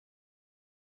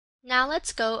Now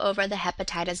let's go over the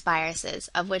hepatitis viruses,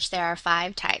 of which there are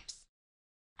 5 types.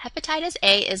 Hepatitis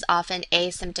A is often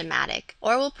asymptomatic,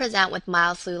 or will present with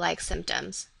mild flu-like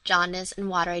symptoms, jaundice, and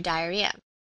watery diarrhea.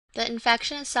 The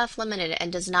infection is self-limited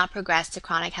and does not progress to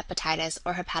chronic hepatitis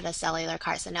or hepatocellular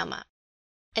carcinoma.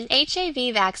 An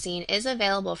HAV vaccine is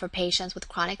available for patients with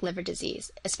chronic liver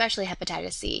disease, especially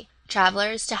hepatitis C,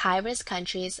 travelers to high-risk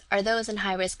countries, or those in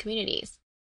high-risk communities.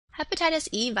 Hepatitis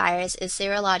E virus is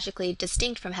serologically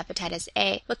distinct from hepatitis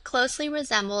A, but closely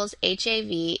resembles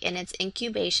HAV in its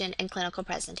incubation and clinical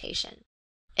presentation.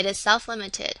 It is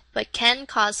self-limited, but can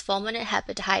cause fulminant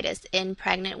hepatitis in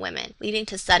pregnant women, leading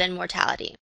to sudden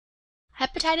mortality.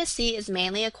 Hepatitis C is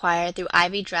mainly acquired through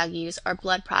IV drug use or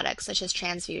blood products such as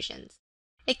transfusions.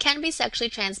 It can be sexually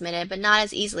transmitted, but not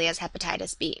as easily as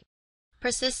hepatitis B.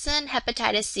 Persistent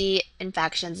hepatitis C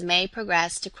infections may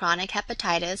progress to chronic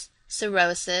hepatitis,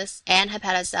 cirrhosis, and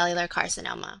hepatocellular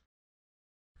carcinoma.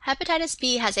 Hepatitis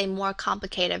B has a more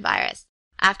complicated virus.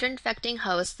 After infecting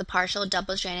hosts, the partial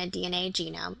double-stranded DNA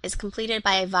genome is completed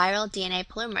by a viral DNA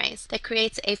polymerase that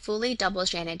creates a fully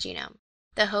double-stranded genome.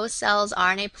 The host cell's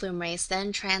RNA polymerase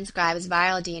then transcribes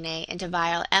viral DNA into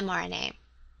viral mRNA.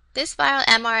 This viral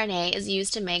mRNA is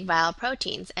used to make viral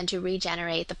proteins and to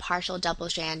regenerate the partial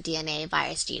double-strand DNA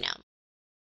virus genome.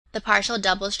 The partial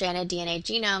double-stranded DNA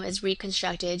genome is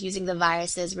reconstructed using the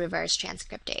virus's reverse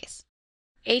transcriptase.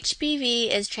 HBV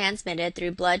is transmitted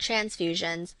through blood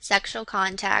transfusions, sexual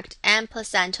contact, and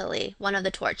placentally, one of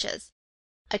the torches.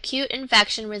 Acute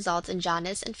infection results in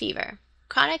jaundice and fever.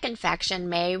 Chronic infection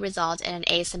may result in an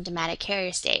asymptomatic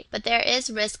carrier state, but there is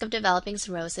risk of developing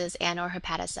cirrhosis and/or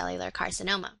hepatocellular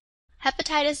carcinoma.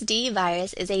 Hepatitis D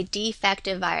virus is a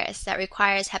defective virus that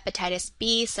requires hepatitis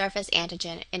B surface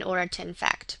antigen in order to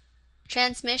infect.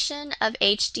 Transmission of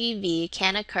HDV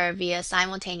can occur via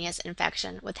simultaneous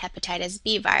infection with hepatitis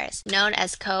B virus, known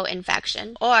as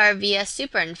co-infection, or via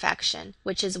superinfection,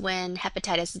 which is when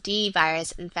hepatitis D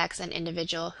virus infects an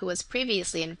individual who was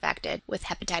previously infected with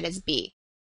hepatitis B.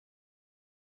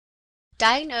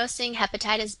 Diagnosing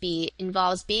hepatitis B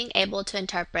involves being able to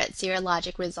interpret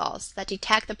serologic results that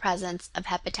detect the presence of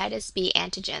hepatitis B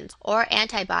antigens or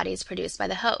antibodies produced by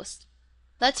the host.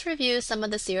 Let's review some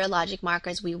of the serologic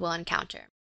markers we will encounter.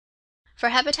 For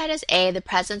hepatitis A, the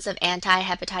presence of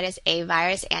anti-hepatitis A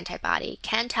virus antibody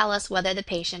can tell us whether the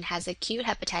patient has acute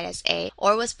hepatitis A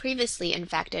or was previously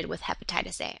infected with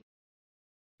hepatitis A.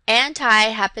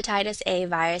 Anti-hepatitis A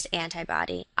virus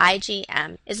antibody,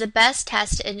 IgM, is the best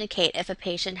test to indicate if a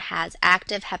patient has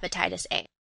active hepatitis A.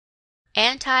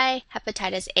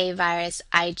 Anti-hepatitis A virus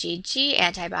IgG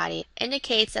antibody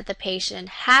indicates that the patient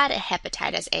had a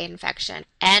hepatitis A infection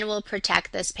and will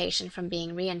protect this patient from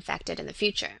being reinfected in the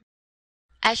future.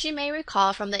 As you may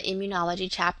recall from the immunology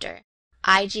chapter,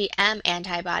 IgM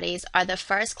antibodies are the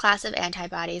first class of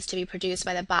antibodies to be produced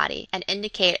by the body and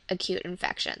indicate acute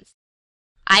infections.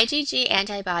 IgG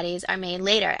antibodies are made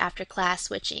later after class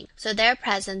switching, so their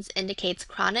presence indicates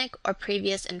chronic or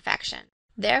previous infection.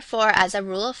 Therefore, as a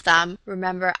rule of thumb,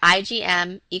 remember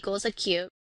IgM equals acute,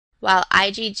 while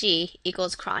IgG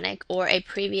equals chronic or a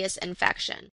previous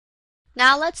infection.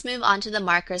 Now let's move on to the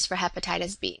markers for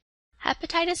hepatitis B.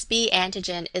 Hepatitis B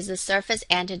antigen is the surface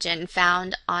antigen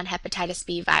found on hepatitis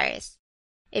B virus.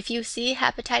 If you see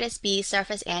hepatitis B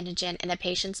surface antigen in a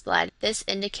patient's blood, this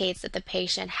indicates that the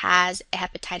patient has a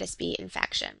hepatitis B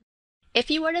infection. If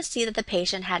you were to see that the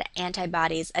patient had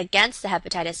antibodies against the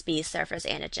hepatitis B surface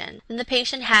antigen, then the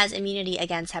patient has immunity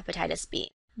against hepatitis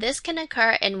B. This can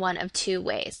occur in one of 2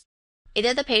 ways.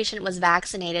 Either the patient was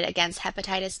vaccinated against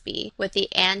hepatitis B with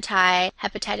the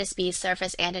anti-hepatitis B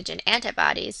surface antigen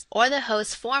antibodies, or the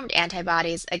host formed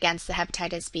antibodies against the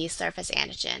hepatitis B surface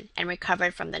antigen and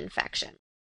recovered from the infection.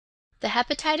 The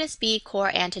hepatitis B core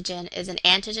antigen is an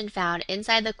antigen found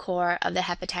inside the core of the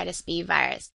hepatitis B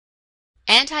virus.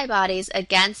 Antibodies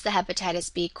against the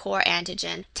hepatitis B core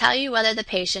antigen tell you whether the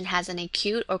patient has an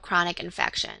acute or chronic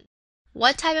infection.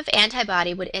 What type of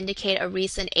antibody would indicate a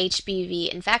recent HBV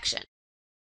infection?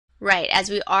 Right, as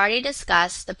we already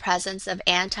discussed, the presence of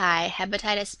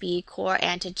anti-hepatitis B core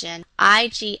antigen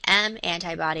IgM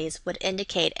antibodies would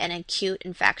indicate an acute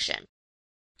infection.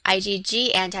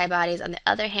 IgG antibodies, on the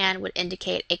other hand, would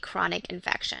indicate a chronic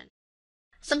infection.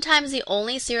 Sometimes the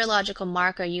only serological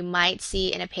marker you might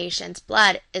see in a patient's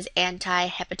blood is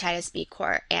anti-hepatitis B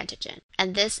core antigen,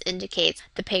 and this indicates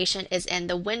the patient is in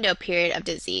the window period of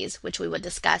disease, which we will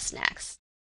discuss next.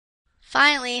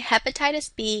 Finally,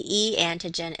 hepatitis B E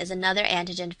antigen is another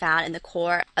antigen found in the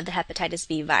core of the hepatitis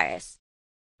B virus.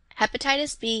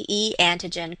 Hepatitis B E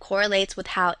antigen correlates with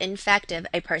how infective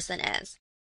a person is.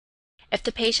 If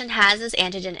the patient has this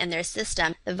antigen in their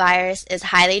system, the virus is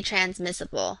highly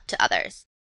transmissible to others.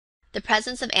 The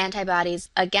presence of antibodies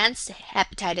against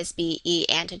hepatitis B/E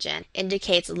antigen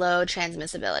indicates low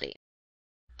transmissibility.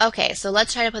 Okay, so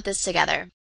let's try to put this together.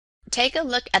 Take a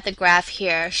look at the graph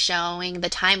here showing the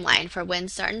timeline for when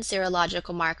certain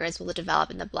serological markers will develop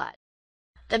in the blood.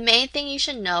 The main thing you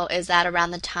should know is that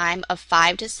around the time of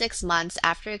 5 to 6 months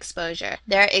after exposure,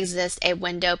 there exists a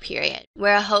window period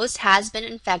where a host has been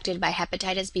infected by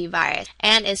hepatitis B virus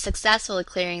and is successfully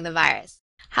clearing the virus.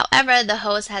 However, the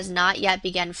host has not yet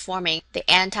begun forming the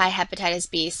anti-hepatitis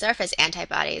B surface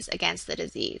antibodies against the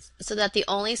disease, so that the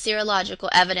only serological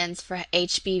evidence for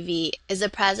HBV is the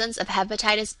presence of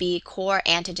hepatitis B core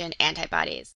antigen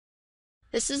antibodies.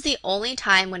 This is the only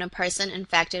time when a person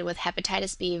infected with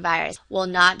hepatitis B virus will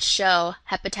not show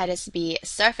hepatitis B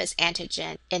surface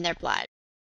antigen in their blood.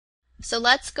 So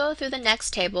let's go through the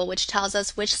next table, which tells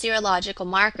us which serological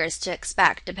markers to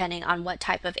expect depending on what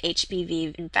type of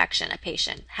HBV infection a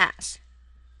patient has.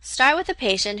 Start with a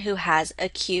patient who has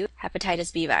acute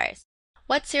hepatitis B virus.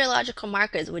 What serological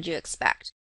markers would you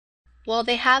expect? Well,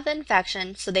 they have the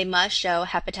infection, so they must show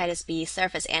hepatitis B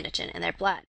surface antigen in their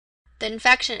blood. The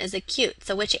infection is acute,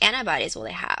 so which antibodies will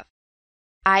they have?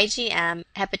 IgM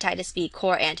hepatitis B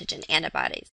core antigen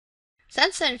antibodies.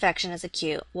 Since the infection is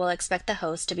acute, we'll expect the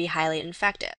host to be highly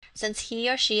infective, since he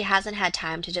or she hasn't had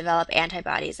time to develop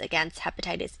antibodies against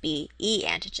hepatitis B/E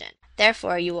antigen.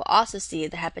 Therefore, you will also see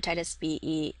the hepatitis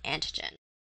B/E antigen.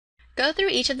 Go through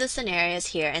each of the scenarios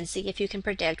here and see if you can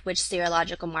predict which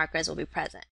serological markers will be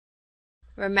present.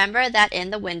 Remember that in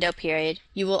the window period,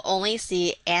 you will only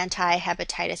see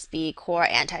anti-hepatitis B core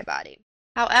antibody.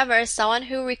 However, someone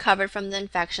who recovered from the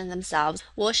infection themselves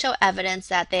will show evidence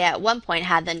that they at one point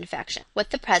had the infection, with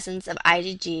the presence of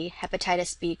IgG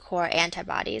hepatitis B core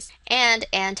antibodies and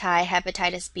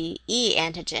anti-hepatitis B/E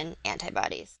antigen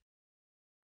antibodies.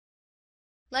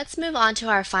 Let's move on to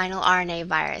our final RNA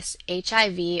virus,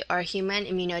 HIV or human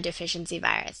immunodeficiency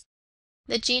virus.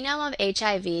 The genome of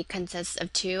HIV consists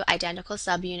of 2 identical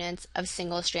subunits of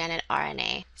single-stranded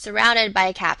RNA, surrounded by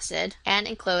a capsid and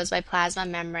enclosed by plasma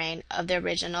membrane of the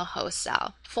original host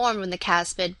cell, formed when the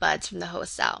capsid buds from the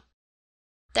host cell.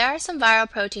 There are some viral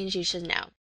proteins you should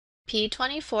know.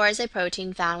 P24 is a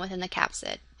protein found within the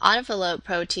capsid. Envelope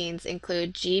proteins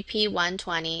include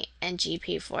GP120 and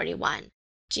GP41.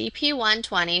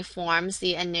 GP120 forms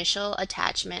the initial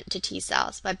attachment to T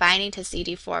cells by binding to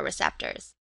CD4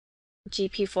 receptors.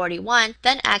 GP41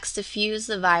 then acts to fuse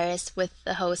the virus with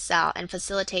the host cell and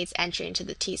facilitates entry into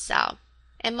the T cell.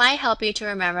 It might help you to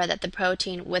remember that the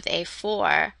protein with a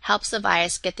 4 helps the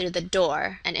virus get through the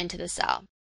door and into the cell.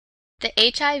 The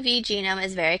HIV genome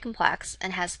is very complex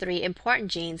and has 3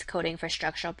 important genes coding for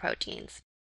structural proteins.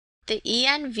 The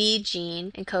ENV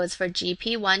gene encodes for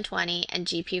GP120 and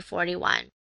GP41.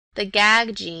 The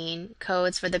GAG gene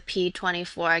codes for the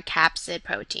P24 capsid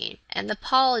protein, and the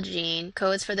POL gene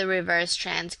codes for the reverse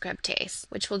transcriptase,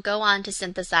 which will go on to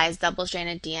synthesize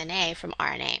double-stranded DNA from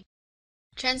RNA.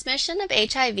 Transmission of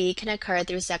HIV can occur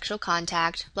through sexual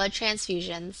contact, blood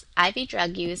transfusions, IV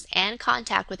drug use, and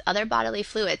contact with other bodily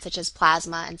fluids such as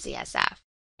plasma and CSF.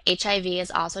 HIV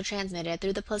is also transmitted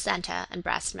through the placenta and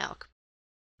breast milk.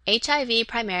 HIV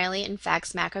primarily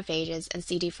infects macrophages and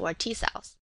CD4 T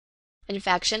cells.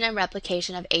 Infection and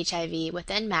replication of HIV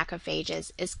within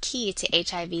macrophages is key to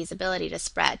HIV's ability to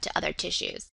spread to other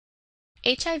tissues.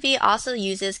 HIV also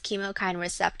uses chemokine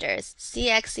receptors,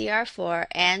 CXCR4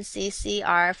 and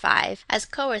CCR5, as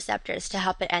co-receptors to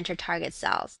help it enter target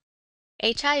cells.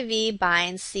 HIV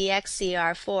binds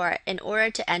CXCR4 in order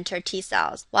to enter T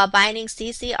cells, while binding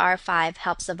CCR5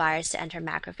 helps the virus to enter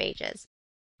macrophages.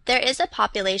 There is a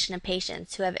population of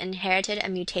patients who have inherited a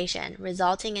mutation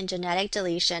resulting in genetic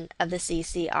deletion of the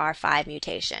CCR5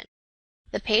 mutation.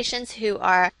 The patients who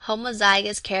are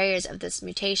homozygous carriers of this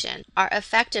mutation are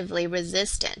effectively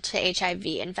resistant to HIV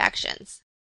infections.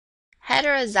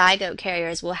 Heterozygote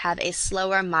carriers will have a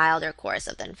slower, milder course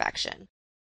of the infection.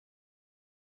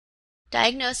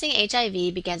 Diagnosing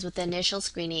HIV begins with the initial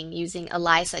screening using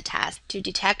ELISA tests to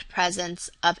detect presence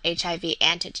of HIV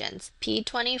antigens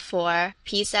P24,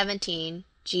 P17,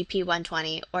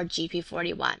 GP120, or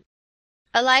GP41.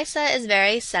 ELISA is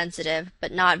very sensitive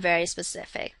but not very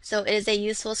specific, so it is a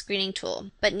useful screening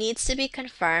tool, but needs to be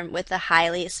confirmed with a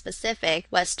highly specific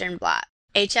Western blot.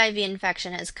 HIV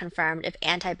infection is confirmed if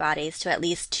antibodies to at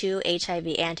least 2 HIV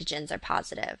antigens are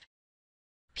positive.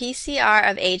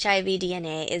 PCR of HIV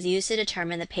DNA is used to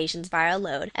determine the patient's viral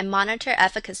load and monitor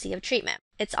efficacy of treatment.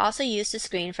 It's also used to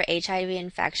screen for HIV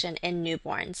infection in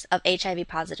newborns of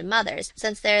HIV-positive mothers,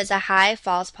 since there is a high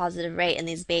false positive rate in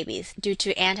these babies due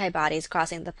to antibodies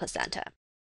crossing the placenta.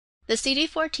 The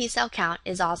CD4 T-cell count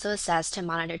is also assessed to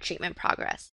monitor treatment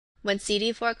progress. When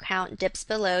CD4 count dips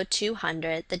below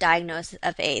 200, the diagnosis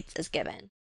of AIDS is given.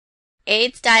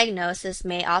 AIDS diagnosis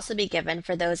may also be given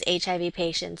for those HIV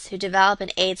patients who develop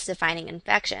an AIDS-defining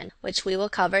infection, which we will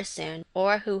cover soon,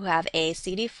 or who have a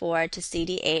CD4 to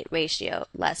CD8 ratio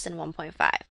less than 1.5.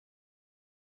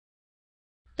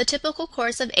 The typical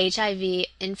course of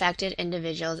HIV-infected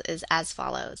individuals is as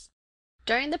follows.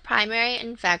 During the primary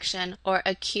infection or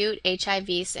acute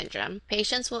HIV syndrome,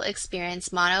 patients will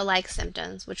experience mono-like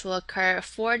symptoms which will occur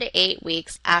 4 to 8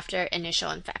 weeks after initial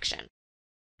infection.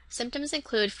 Symptoms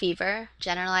include fever,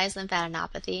 generalized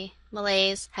lymphadenopathy,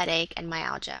 malaise, headache, and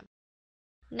myalgia.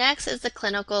 Next is the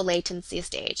clinical latency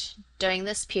stage. During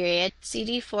this period,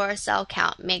 CD4 cell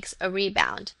count makes a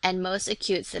rebound, and most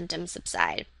acute symptoms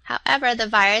subside. However, the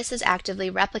virus is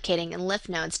actively replicating in lymph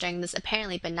nodes during this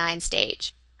apparently benign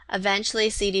stage. Eventually,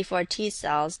 CD4 T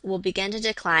cells will begin to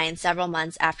decline several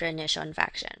months after initial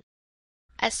infection.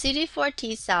 As CD4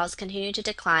 T cells continue to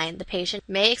decline, the patient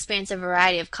may experience a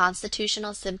variety of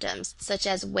constitutional symptoms such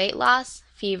as weight loss,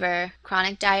 fever,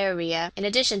 chronic diarrhea, in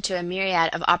addition to a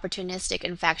myriad of opportunistic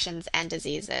infections and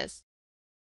diseases.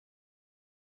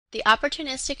 The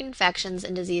opportunistic infections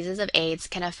and diseases of AIDS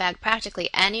can affect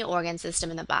practically any organ system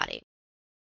in the body.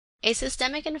 A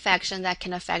systemic infection that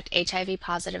can affect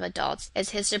HIV-positive adults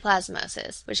is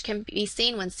histoplasmosis, which can be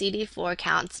seen when CD4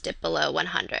 counts dip below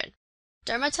 100.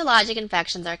 Dermatologic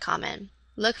infections are common.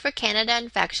 Look for Candida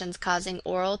infections causing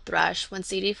oral thrush when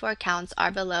CD4 counts are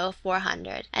below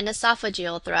 400, and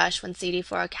esophageal thrush when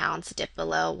CD4 counts dip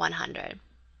below 100.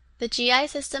 The GI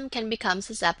system can become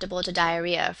susceptible to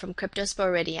diarrhea from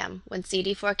Cryptosporidium when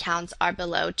CD4 counts are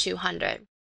below 200.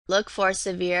 Look for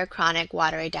severe chronic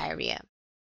watery diarrhea.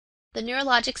 The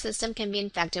neurologic system can be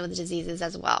infected with diseases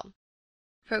as well.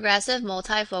 Progressive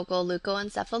multifocal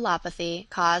leukoencephalopathy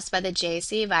caused by the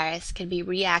JC virus can be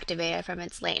reactivated from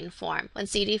its latent form when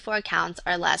CD4 counts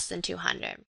are less than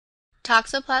 200.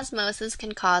 Toxoplasmosis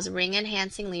can cause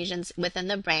ring-enhancing lesions within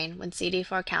the brain when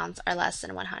CD4 counts are less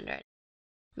than 100.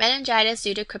 Meningitis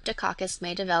due to Cryptococcus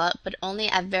may develop, but only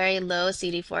at very low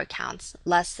CD4 counts,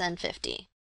 less than 50.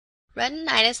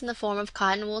 Retinitis in the form of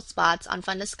cotton wool spots on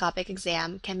fundoscopic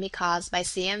exam can be caused by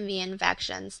CMV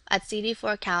infections at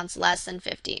CD4 counts less than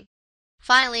 50.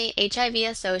 Finally,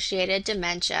 HIV-associated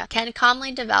dementia can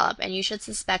commonly develop, and you should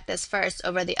suspect this first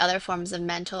over the other forms of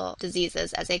mental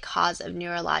diseases as a cause of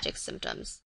neurologic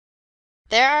symptoms.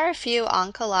 There are a few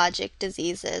oncologic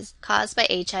diseases caused by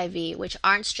HIV which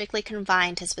aren't strictly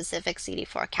confined to specific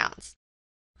CD4 counts.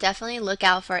 Definitely look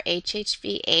out for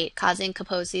HHV8 causing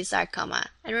Kaposi sarcoma,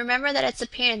 and remember that its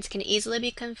appearance can easily be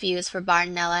confused for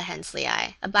Bartonella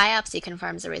henslei. A biopsy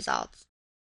confirms the results.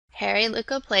 Hairy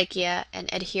leukoplakia, an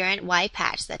adherent white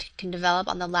patch that can develop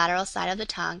on the lateral side of the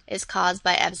tongue, is caused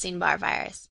by Epstein-Barr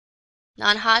virus.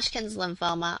 Non-Hodgkin's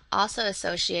lymphoma, also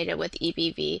associated with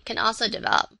EBV, can also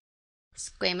develop.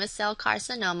 Squamous cell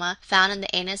carcinoma, found in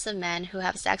the anus of men who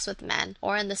have sex with men,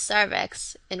 or in the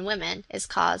cervix in women, is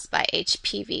caused by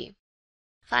HPV.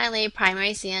 Finally,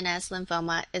 primary CNS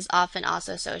lymphoma is often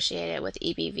also associated with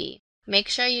EBV. Make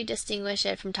sure you distinguish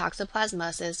it from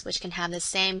toxoplasmosis, which can have the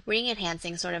same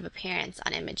ring-enhancing sort of appearance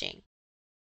on imaging.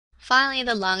 Finally,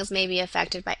 the lungs may be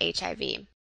affected by HIV.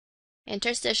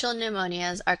 Interstitial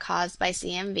pneumonias are caused by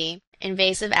CMV,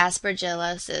 invasive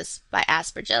aspergillosis by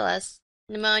Aspergillus,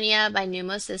 pneumonia by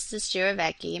Pneumocystis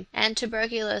jirovecii, and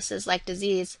tuberculosis-like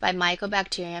disease by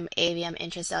Mycobacterium avium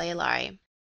intracellulare.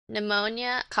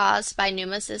 Pneumonia caused by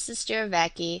Pneumocystis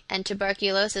jirovecii and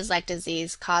tuberculosis-like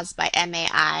disease caused by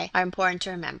MAI are important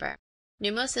to remember.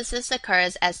 Pneumocystis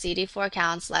occurs at CD4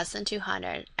 counts less than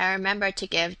 200, and remember to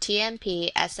give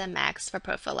TMP-SMX for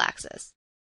prophylaxis.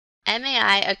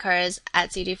 MAI occurs at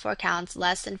CD4 counts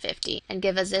less than 50, and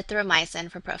give azithromycin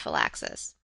for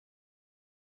prophylaxis.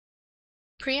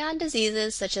 Prion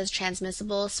diseases such as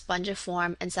transmissible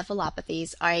spongiform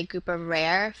encephalopathies are a group of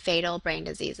rare, fatal brain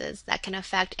diseases that can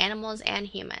affect animals and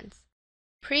humans.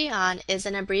 Prion is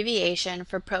an abbreviation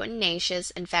for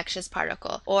proteinaceous infectious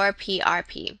particle, or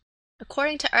PRP.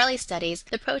 According to early studies,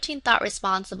 the protein thought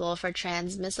responsible for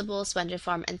transmissible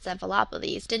spongiform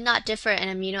encephalopathies did not differ in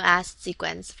amino acid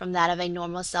sequence from that of a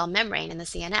normal cell membrane in the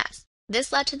CNS.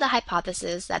 This led to the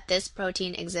hypothesis that this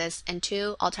protein exists in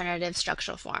two alternative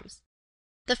structural forms.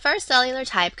 The first cellular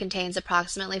type contains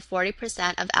approximately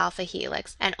 40% of alpha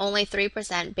helix and only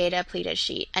 3% beta pleated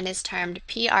sheet and is termed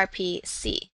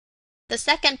PRP-C. The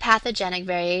second pathogenic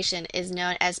variation is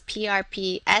known as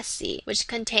PRP-SC, which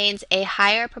contains a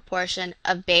higher proportion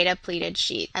of beta-pleated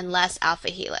sheath and less alpha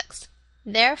helix.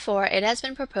 Therefore, it has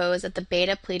been proposed that the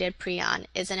beta-pleated prion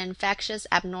is an infectious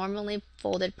abnormally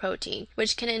folded protein,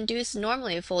 which can induce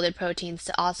normally folded proteins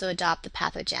to also adopt the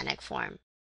pathogenic form.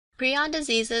 Prion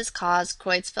diseases cause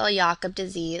Creutzfeldt-Jakob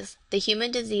disease, the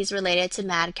human disease related to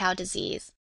mad cow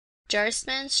disease,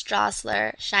 Gerstmann,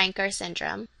 Straussler, Schenker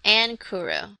syndrome, and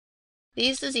Kuru.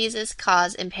 These diseases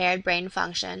cause impaired brain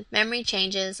function, memory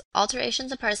changes,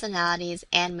 alterations of personalities,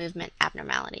 and movement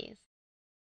abnormalities.